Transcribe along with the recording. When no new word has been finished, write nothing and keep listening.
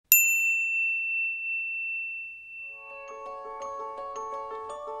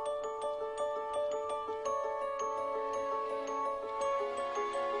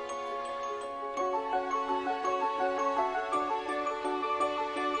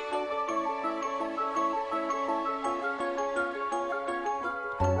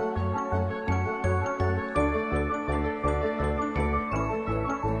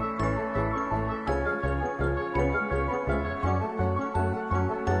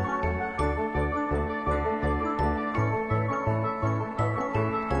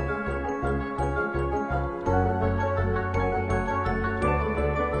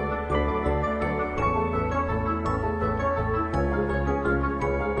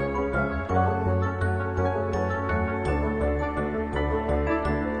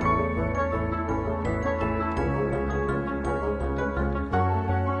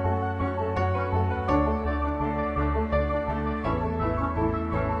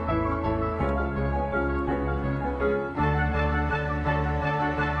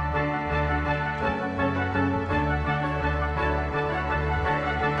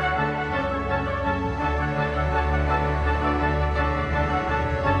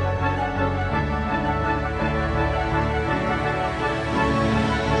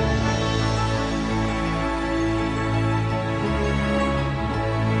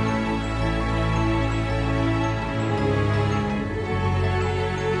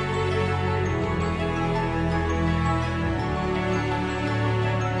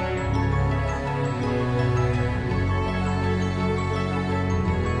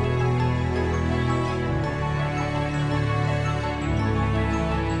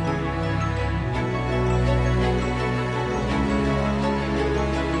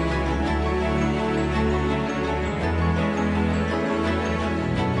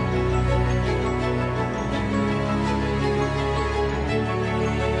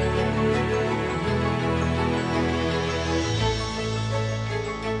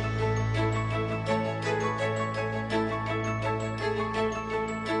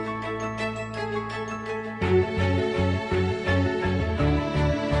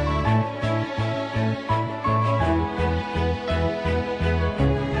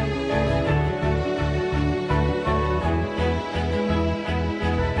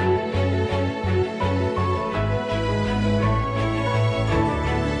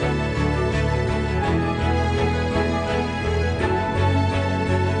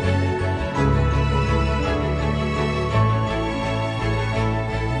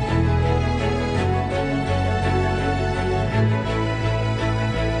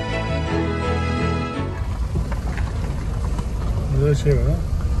da şey var ha.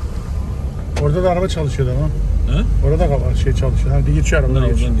 Orada da araba çalışıyordu ama. He? Orada da şey çalışıyor. Hani geçiyor araba.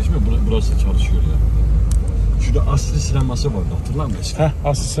 Oradan geçmiyor. Burası çalışıyor ya. Şurada asli sineması vardı, hatırlar mısın? Heh,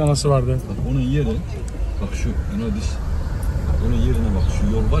 asli sineması vardı. Bak onun yeri, bak şu Enodis, onun yerine bak,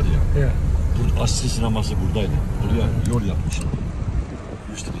 şu yol var ya. Yeah. Burada asli sineması buradaydı. Buraya yol yapmışlar.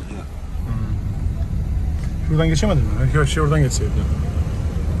 İşte bak ya. Şuradan geçemedin mi? Belki şey oradan geçseydi.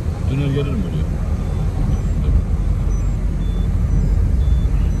 Döner gelir mi oraya?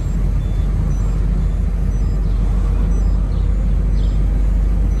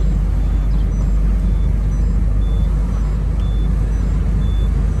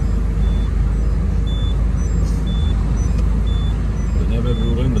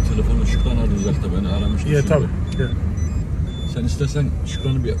 Telefonu Şükran arayacak da beni aramıştı. İyi tabii. Sen istersen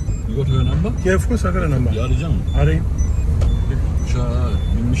Şükran'ı bir götür önem bak. Yeah, of course I got a number. Bir arayacak mısın? Arayayım. Uçağa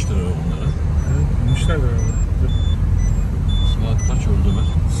binmiştir onlara. Evet, binmişler de. Saat kaç oldu Ömer?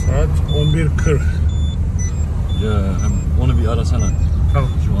 Saat 11:40. Ya hem onu bir arasana. Tamam.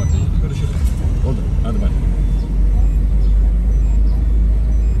 Cumartesi görüşürüz. Oldu. Hadi bay.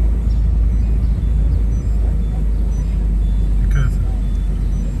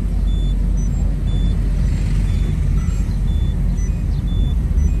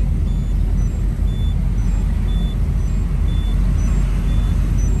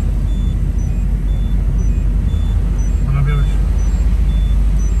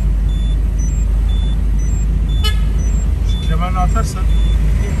 Atarsan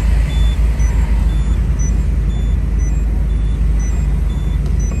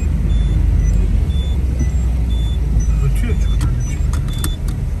ötüyor çok ötüyor.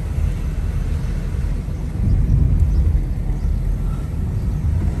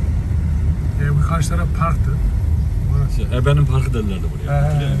 Bu karşı taraf parktı. Ebe'nin parkı derlerdi buraya.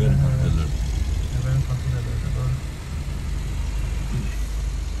 Ebe'nin parkı derlerdi. Ebe'nin parkı derlerdi. Doğru.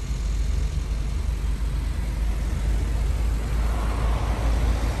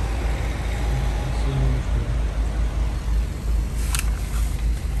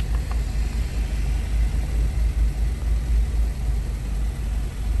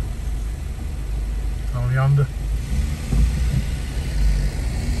 Tamam, yandı.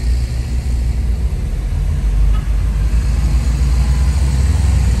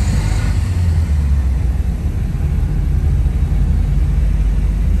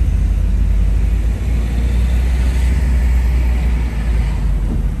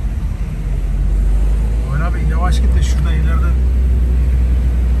 Yavaş git de şurada ileride.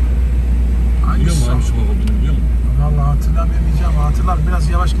 Biliyor musun hangisi baba benim, biliyor musun? Vallahi hatırlamayacağım. Hatırlarım. Biraz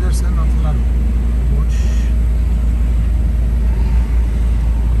yavaş gidersen hatırlarım. Boş.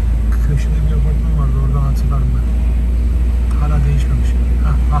 Köşede bir apartman vardı. Oradan hatırlarım ben. Hala değişmemiş.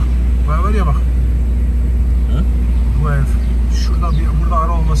 Hah bak. Bu ev var ya bak. He? Bu ev. Şurada burada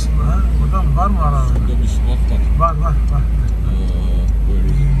ara olmasın mı? Ha? Burada mı? Var mı ara? Şurada bir swap var. Var. Böyle.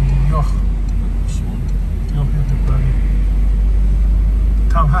 Yok. Yok.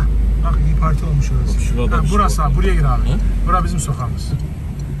 Tamam ha. Bak iyi parti olmuş orası. Ha, burası abi, buraya gir abi. Burası bizim sokağımız.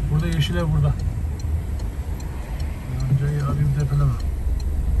 Burada yeşil ev burada. Önce abi bir depeleme.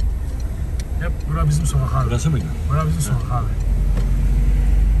 Hep burası bizim sokak abi. Burası mıydı? Burası bizim sokak abi.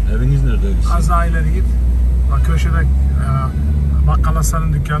 Eviniz neredeydi? Az daha ileri git. Bak köşede Bakkal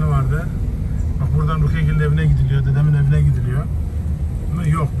Hasan'ın dükkanı vardı. Bak buradan Rukiye'nin evine gidiliyor. Dedemin evine gidiliyor.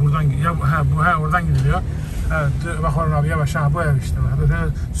 Yok buradan oradan gidiliyor. Evet, bak orada abi yavaş, bu ev işte.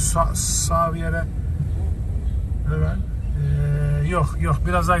 Sağ bir yere. Evet. Yok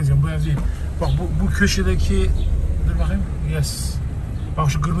biraz daha gideceğim, bu ev değil. Bak bu köşedeki, dur bakayım. Yes.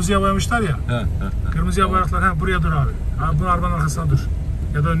 Bak şu kırmızıya boyamışlar ya. Kırmızıya boyamışlar. Buraya dur abi. Bu arabanın arkasına dur.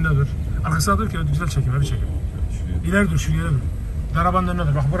 Ya da önüne dur. Arkasına dur ki güzel çekim, hadi çekim. İleri dur, şu ileri dur. Arabanın önüne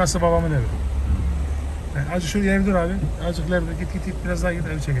dur. Bak burası babamın evi. Azıcık şuraya ev dur abi. Azıcık ileri git biraz daha git,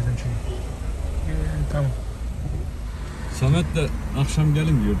 evi çekeceğim şimdi. Tamam. Samet de akşam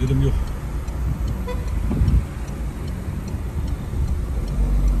gelin diyor, dedim yok.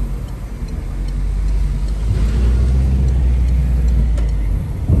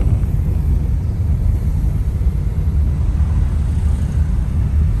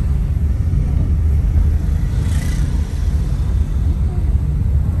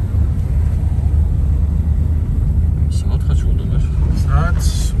 Saat kaç oldu Ömer? Saat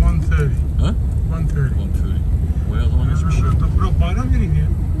 1:30. Ha? 1:30. Bayağı zaman geçmiş. Bırak bayram yeriydi ya.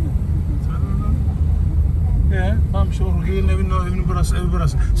 Tamam işte o Rukiye'nin evinin burası, ev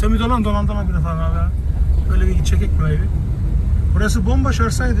burası. Sen bir dolan bir falan abi. Böyle bir çekek burayı. Burası bomboş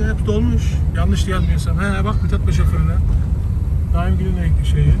arsaydı, hep dolmuş. Yanlış yanmıyorsam. Bak Mithat Paşa fırını. Daim günün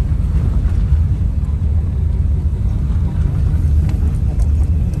şeyi.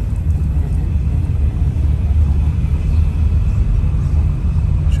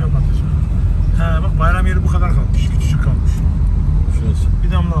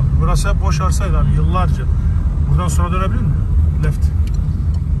 Bak burası hep boş arsaydı abi yıllarca. Buradan sola dönebilir mi? Left.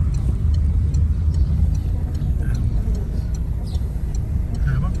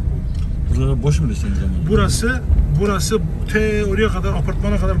 Bak. Buralar boş mu senin zamanında? Burası oraya kadar,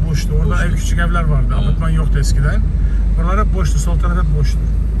 apartmana kadar boştu. Orada küçük evler vardı. Apartman yoktu eskiden. Oralar hep boştu. Sol taraf hep boştu.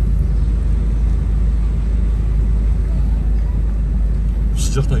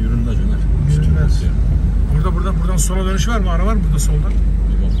 Sıcakta yürünmez Ömer. Yürünmez. Buradan sola dönüş var mı? Ara var mı burada solda?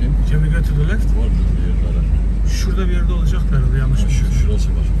 Bir bakayım. Can we go to the left? Var mı bir yer ara? Şurada bir yerde olacak herhalde, yanlış mı? Şurası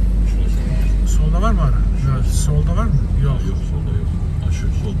var. Şurası var. Solda var mı ara? Evet. Solda var mı? Yok. Yok solda yok. Ha şu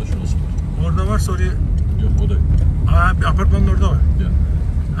solda şurası var. Orada varsa oraya... Yok o da yok. Bir apartmanın orada var.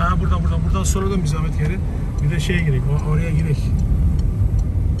 Ya. Buradan sonra da bir zahmet geri. Bir de şeye girek, oraya girek.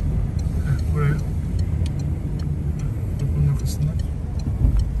 Buraya. Bunun arkasından.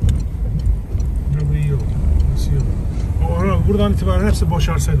 Bu iyi oldu. Nasıl iyi oldu? Buradan itibaren hepsi boş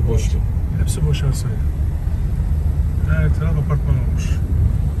arsaydı. Boştu. Hepsi boş arsaydı. Her taraf apartman olmuş.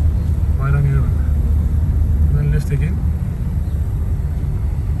 Bayram yeri var. Ben left again.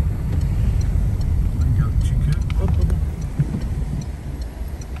 Ben geldim çünkü. Hop.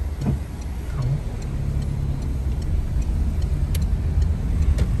 Tamam.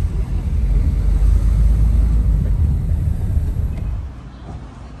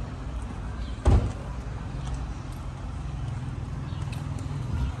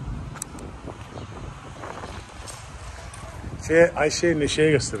 Ayşe'yle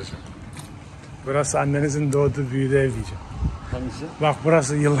Neşe'ye göstereceğim. Burası annenizin doğduğu büyüdüğü ev diyeceğim. Hangisi? Bak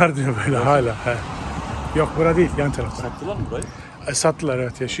burası yıllar diyor böyle hala. He. Yok bura değil, yan tarafta. Sattılar mı burayı? Sattılar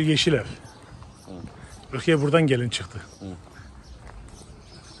evet ya, şu yeşil ev. Rukiye buradan gelin çıktı.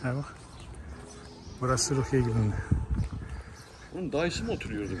 He bak. Burası Rukiye gelindi. Onun dayısı mı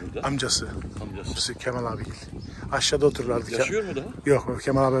oturuyordu burada? Amcası. Amcası. Kemal abi gel. Aşağıda otururlardı. Yaşıyor mu daha? Yok,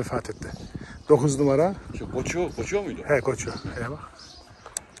 Kemal abi vefat etti. 9 numara. Şu Koço muydu? He Koçu. He bak.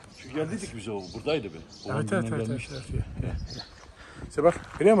 Şu geldiydik biz o buradaydı be. Evet. İşte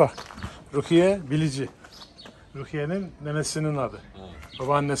bak, biliyor musun bak. Rukiye Bilici. Rukiye'nin nenesinin adı.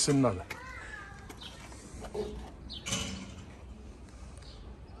 Babaannesinin adı.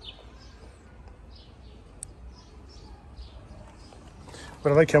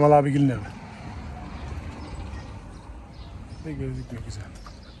 Burada Kemal abi Gül'ün evi. Ne gözükmüyor güzel.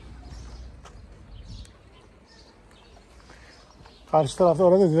 Karşı tarafta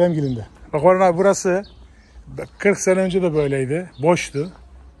orada dedem Gül'ünde. Bak Orhan abi burası 40 sene önce de böyleydi. Boştu.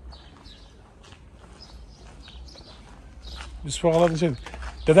 Biz sokaklarda şey.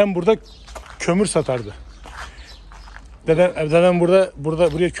 Dedem burada kömür satardı. Dedem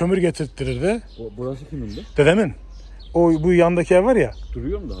buraya kömür getirttirirdi. Burası kimindi? Dedemin. Bu yandaki ev var ya.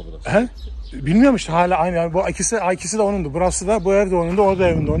 Duruyor mu daha burası? He? Bilmiyorum işte hala aynı. Yani bu ikisi de onundu. Burası da, bu ev de onundu, o da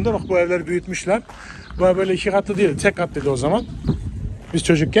evinde onundu. Bak bu evleri büyütmüşler. Bu ev böyle 2 katlı değil, tek katlıydı o zaman. Biz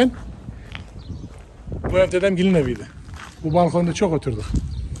çocukken. Bu ev dedem gelin eviydi. Bu balkonda çok oturduk.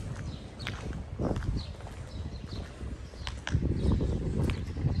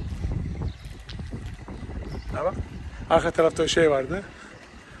 Ha bak. Arka tarafta şey vardı.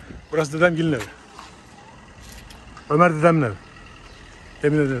 Burası dedem gelin evi. Ömer dedemin evi.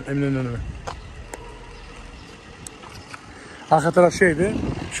 Emine'nin evi. Arka taraf şeydi.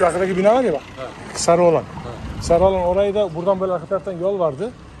 Şu arkadaki bina var ya bak. Evet. Sarı olan. Evet. Sarı olan orayı da buradan böyle arka taraftan yol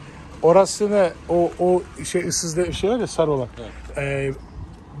vardı. Orasını o şey ıssız şey var ya sarı olan. Evet.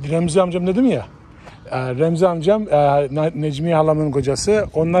 Remzi amcam dedim ya. Remzi amcam Necmiye halamın kocası.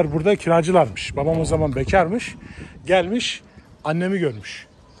 Onlar burada kiracılarmış. Babam o zaman bekarmış. Gelmiş annemi görmüş.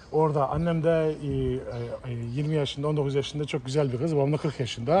 Orada annem de 20 yaşında 19 yaşında çok güzel bir kız. Babam da 40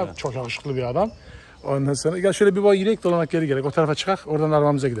 yaşında. Evet. Çok yakışıklı bir adam. Ondan sonra gel şöyle bir yürek dolanak geri gerek. O tarafa çıkar. Oradan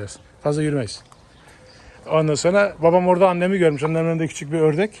arabamıza gideriz. Fazla yürümeyiz. Ondan sonra babam orada annemi görmüş. Annemin önünde küçük bir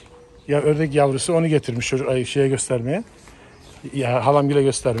ördek. Ya ördek yavrusu onu getirmiş şeye göstermeye. Ya halamgile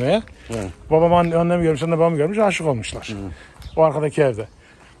göstermeye. Evet. Babam annemi görmüş, annem babamı görmüş. Aşık olmuşlar. Evet. O arkadaki evde.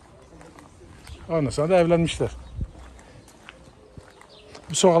 Ondan sonra da evlenmişler.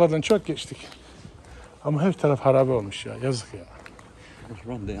 Bu sokaklardan çok geçtik. Ama her taraf harabe olmuş ya. Yazık ya.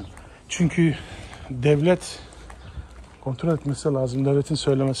 Çünkü devlet kontrol etmesi lazım. Devletin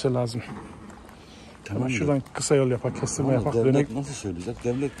söylemesi lazım. Tamam. Ama şuradan kısa yol yapak, kestirme yapak. Devlet dönek... nasıl söyleyecek?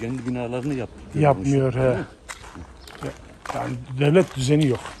 Devlet kendi binalarını yapmıyor. He. Yani devlet düzeni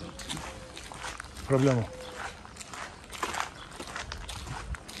yok. Problem o.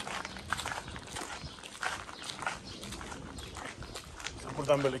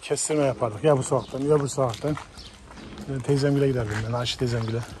 Buradan böyle kestirme yapardık. Ya bu sokaktan ya bu sokaktan. Teyzemgile giderdim ben. Ayşe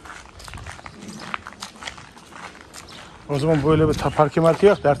teyzemgile. O zaman böyle bir parke marke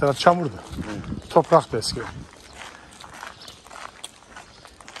yoktu. Her taraf çamurdu. Topraktı eski.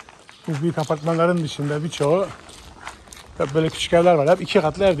 Bu büyük apartmanların dışında birçoğu hep böyle küçük evler var. Hep 2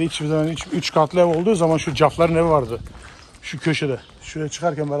 katlı evde. Hiçbir zaman 3 katlı ev olduğu zaman şu Cafların evi vardı. Şu köşede. Şuraya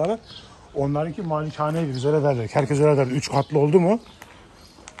çıkarken beraber onlarınki malikaneydi. Biz öyle derdik. Herkes öyle derdi. 3 katlı oldu mu?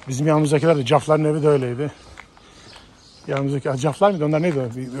 Bizim yanımızdakiler de Cafların evi de öyleydi. Yanımızdaki Caflar mıydı? Onlar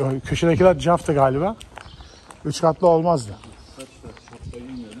neydi? Köşedekiler Caf'tı galiba. 3 katlı olmazdı.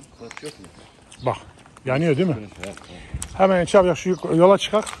 Bak. Yanıyor değil mi? Hemen çabucak şu yola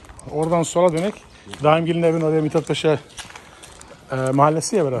çıkak. Oradan sola dönek. Daimgil'in evin oraya Mithatpaşa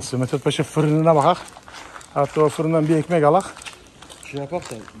mahallesi ya burası. Mithatpaşa fırınına bakak. Hatta o fırından bir ekmek alak. Şey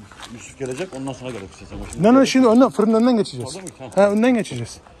yapak da Yusuf gelecek ondan sonra gelecek. Ne şimdi önden, fırının önünden geçeceğiz. He, önden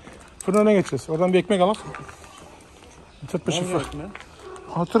geçeceğiz. Fırının önünden geçeceğiz. Oradan bir ekmek alak. Mithatpaşa fırın.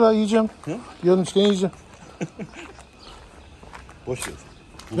 Hatıra yiyeceğim. Yarın işte yiyeceğim. Boş ver.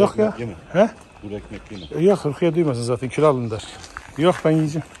 Yok ya. Yeme. He? Kuru ekmek yeme. Yok hırkıya duymasın zaten kilo alın der. Yok ben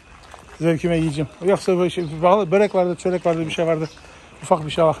yiyeceğim. Zevkime yiyeceğim. Yoksa böyle şey, börek vardı, çörek vardı, bir şey vardı. Ufak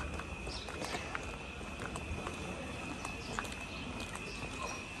bir şey var.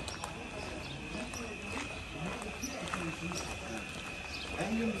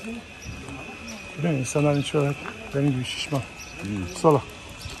 Değil mi? İnsanların çoğu benim gibi şişman. Sola.